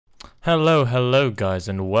Hello guys,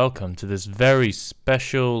 and welcome to this very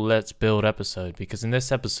special Let's Build episode, because in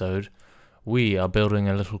this episode we are building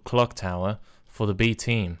a little clock tower for the B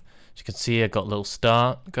team. As you can see, I got a little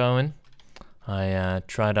start going. I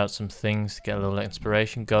tried out some things to get a little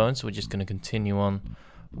inspiration going, so we're just going to continue on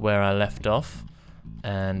where I left off,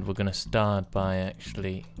 and we're going to start by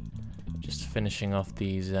actually just finishing off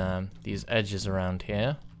these edges around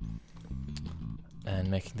here and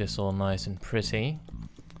making this all nice and pretty.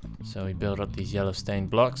 So we build up these yellow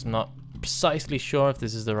stained blocks. I'm not precisely sure if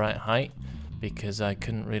this is the right height because I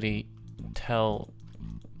couldn't really tell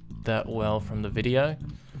that well from the video,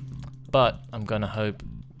 but I'm gonna hope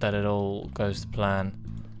that it all goes to plan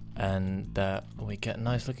and that we get a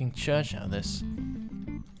nice looking church out of this.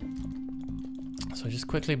 So just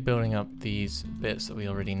quickly building up these bits that we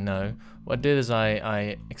already know. What I did is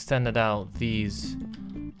I extended out these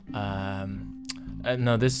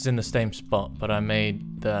no, this is in the same spot, but I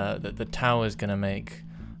made the tower is gonna make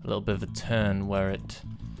a little bit of a turn where it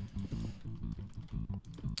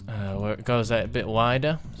goes out a bit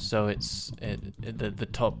wider. So the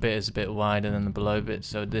top bit is a bit wider than the below bit.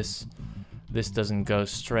 So this doesn't go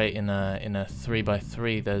straight in a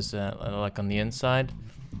 3x3. There's like on the inside,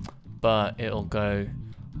 but it'll go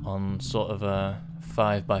on sort of a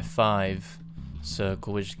 5x5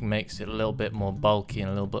 circle, which makes it a little bit more bulky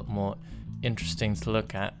and a little bit more interesting to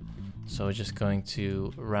look at. So we're just going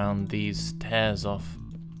to round these stairs off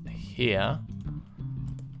here,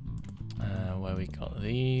 where we got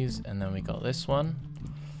these, and then we got this one.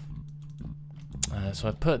 So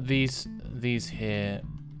I put these here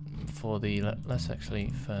for the. Let's actually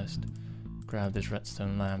first grab this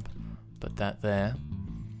redstone lamp, put that there,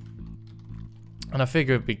 and I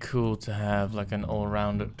figure it'd be cool to have like an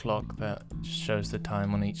all-rounded clock that just shows the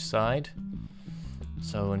time on each side.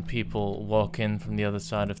 So when people walk in from the other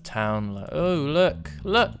side of town, like, oh look,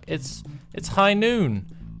 it's high noon,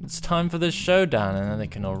 it's time for this showdown, and then they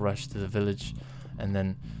can all rush to the village, and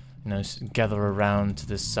then gather around to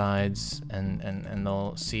the sides, and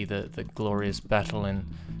they'll see the glorious battle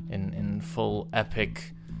in full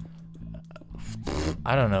epic.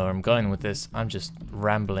 I don't know where I'm going with this. I'm just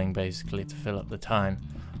rambling basically to fill up the time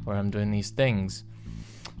where I'm doing these things.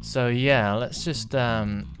 So yeah, let's just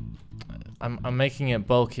I'm making it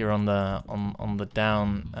bulkier on the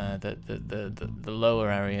down the lower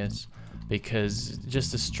areas, because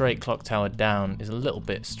just a straight clock tower down is a little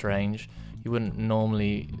bit strange. You wouldn't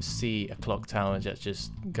normally see a clock tower that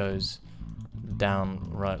just goes down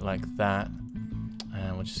right like that.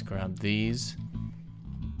 And we'll just grab these,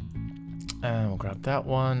 and we'll grab that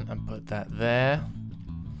one and put that there.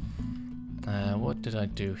 What did I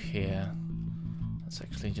do here? Let's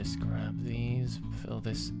actually just grab these, fill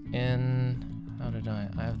this in. How did I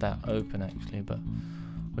have that open actually, but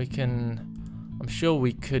we can, I'm sure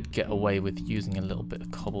we could get away with using a little bit of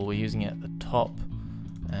cobble. We're using it at the top.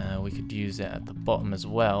 We could use it at the bottom as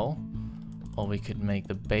well, or we could make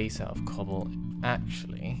the base out of cobble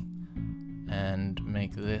actually and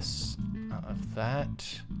make this out of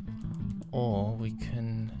that, or we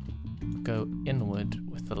can go inward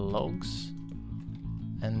with the logs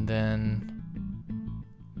and then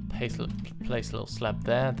place a little slab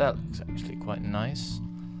there. That looks actually quite nice.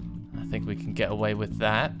 I think we can get away with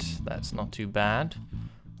that. That's not too bad.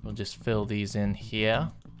 We'll just fill these in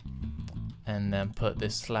here and then put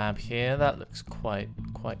this slab here. That looks quite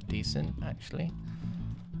decent actually.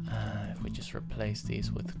 If we just replace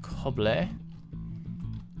these with cobble,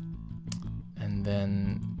 and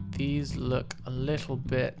then these look a little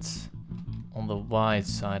bit on the wide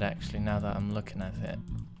side actually, now that I'm looking at it.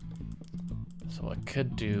 So what I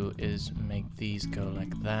could do is make these go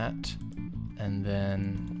like that, and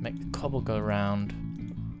then make the cobble go around,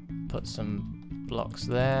 put some blocks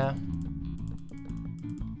there,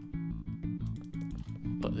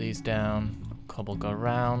 put these down, cobble go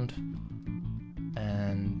around,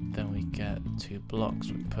 and then we get 2 blocks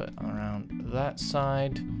we put around that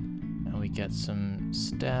side, and we get some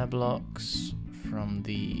stair blocks from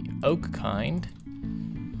the oak kind.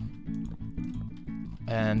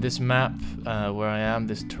 And this map where I am,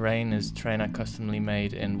 this terrain is terrain I customly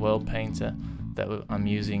made in World Painter that I'm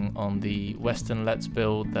using on the Western Let's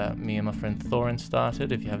Build that me and my friend Thorin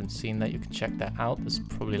started. If you haven't seen that, you can check that out. There's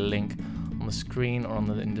probably a link on the screen or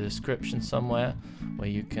in the description somewhere where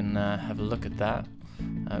you can have a look at that,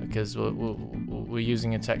 because we're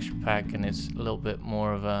using a texture pack, and it's a little bit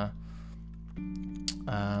more of a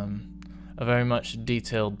very much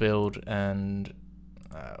detailed build, and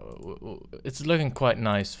it's looking quite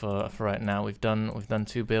nice for right now. We've done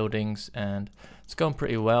 2 buildings and it's going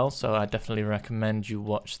pretty well, so I definitely recommend you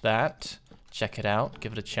watch that, check it out,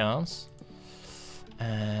 give it a chance.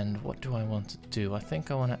 And what do I want to do? I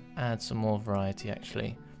think I want to add some more variety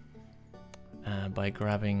actually, by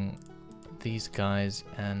grabbing these guys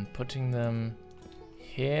and putting them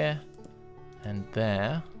here and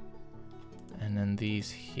there, and then these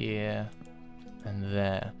here and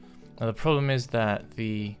there. Now the problem is that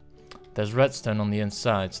there's redstone on the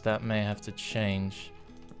inside, so that may have to change,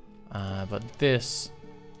 but this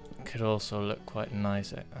could also look quite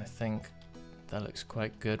nice. I think that looks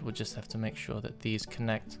quite good. We'll just have to make sure that these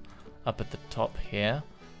connect up at the top here,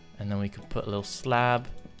 and then we can put a little slab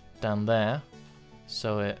down there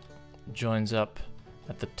so it joins up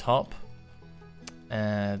at the top.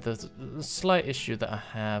 There's a slight issue that I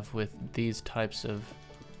have with these types of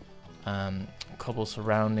cobble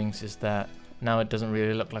surroundings is that now it doesn't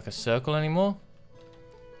really look like a circle anymore,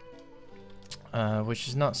 which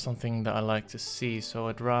is not something that I like to see, so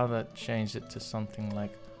I'd rather change it to something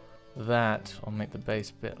like that, or make the base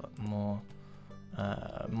bit more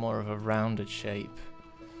of a rounded shape.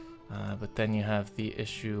 But then you have the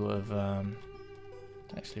issue of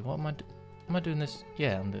actually, what am I doing this?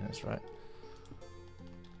 Yeah, I'm doing this right.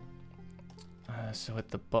 So at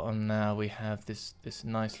the bottom now we have this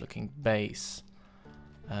nice looking base.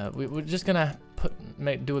 We're just gonna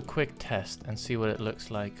do a quick test and see what it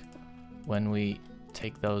looks like when we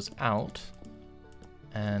take those out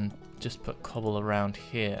and just put cobble around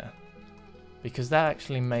here, because that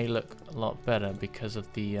actually may look a lot better because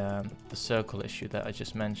of the circle issue that I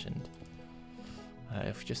just mentioned.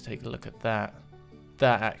 If we just take a look at that,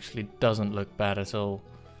 that actually doesn't look bad at all.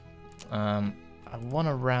 I want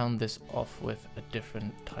to round this off with a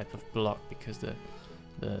different type of block, because the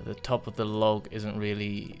top of the log isn't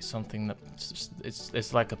really something that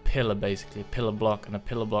it's like a pillar, basically a pillar block, and a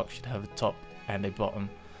pillar block should have a top and a bottom.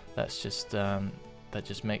 That's just that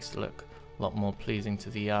just makes it look a lot more pleasing to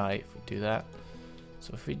the eye if we do that.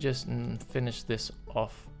 So if we just finish this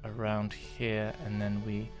off around here, and then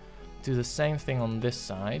we do the same thing on this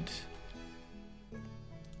side,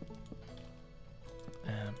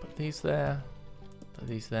 and put these there. Put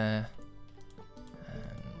these there,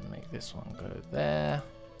 and make this one go there.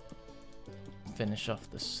 Finish off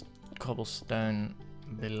this cobblestone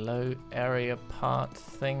below area part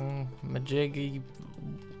thing, majiggy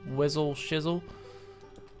whizzle shizzle,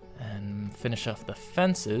 and finish off the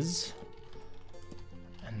fences,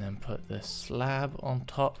 and then put the slab on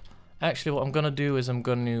top. Actually, what I'm gonna do is I'm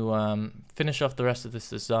going to finish off the rest of this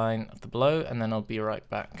design of the below, and then I'll be right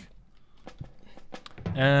back.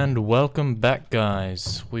 And welcome back,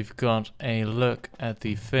 guys. We've got a look at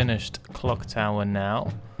the finished clock tower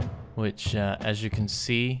now, which as you can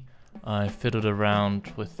see, I fiddled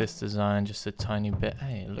around with this design just a tiny bit.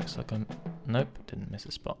 Hey, it looks like nope, didn't miss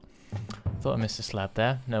a spot. Thought I missed a slab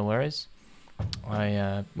there, no worries.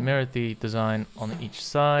 I mirrored the design on each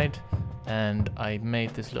side, and I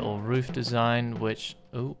made this little roof design, which,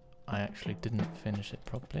 oh, I actually didn't finish it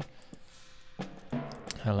properly.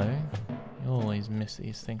 Hello. You always miss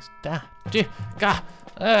these things. Which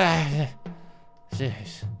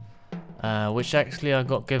actually I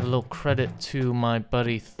give a little credit to my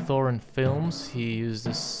buddy Thorin Films. He used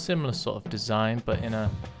a similar sort of design, but in a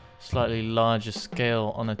slightly larger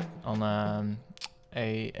scale on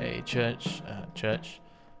a church. I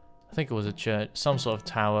think it was a church, some sort of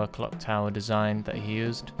tower, clock tower design that he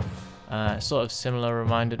used. Sort of similar,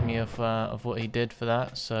 reminded me of what he did for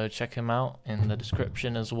that. So check him out in the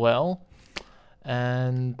description as well.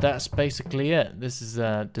 And that's basically it. This is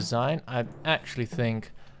a design. I actually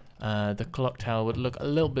think the clock tower would look a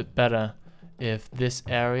little bit better if this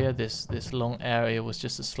area, this long area, was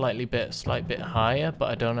just a slight bit higher, but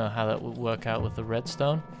I don't know how that would work out with the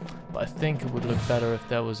redstone. But I think it would look better if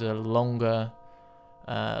there was a longer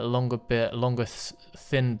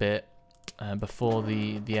thin bit before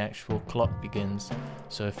the actual clock begins.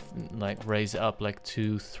 So if like raise it up like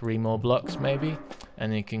 2-3 more blocks maybe,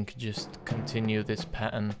 and you can just continue this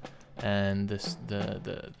pattern and the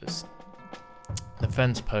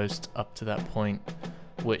fence post up to that point,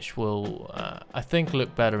 which will I think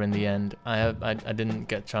look better in the end. I didn't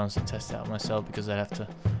get a chance to test it out myself because I'd have to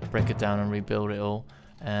break it down and rebuild it all,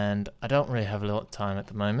 and I don't really have a lot of time at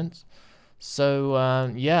the moment. So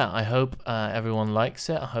yeah, I hope everyone likes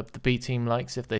it. I hope the B team likes it. If they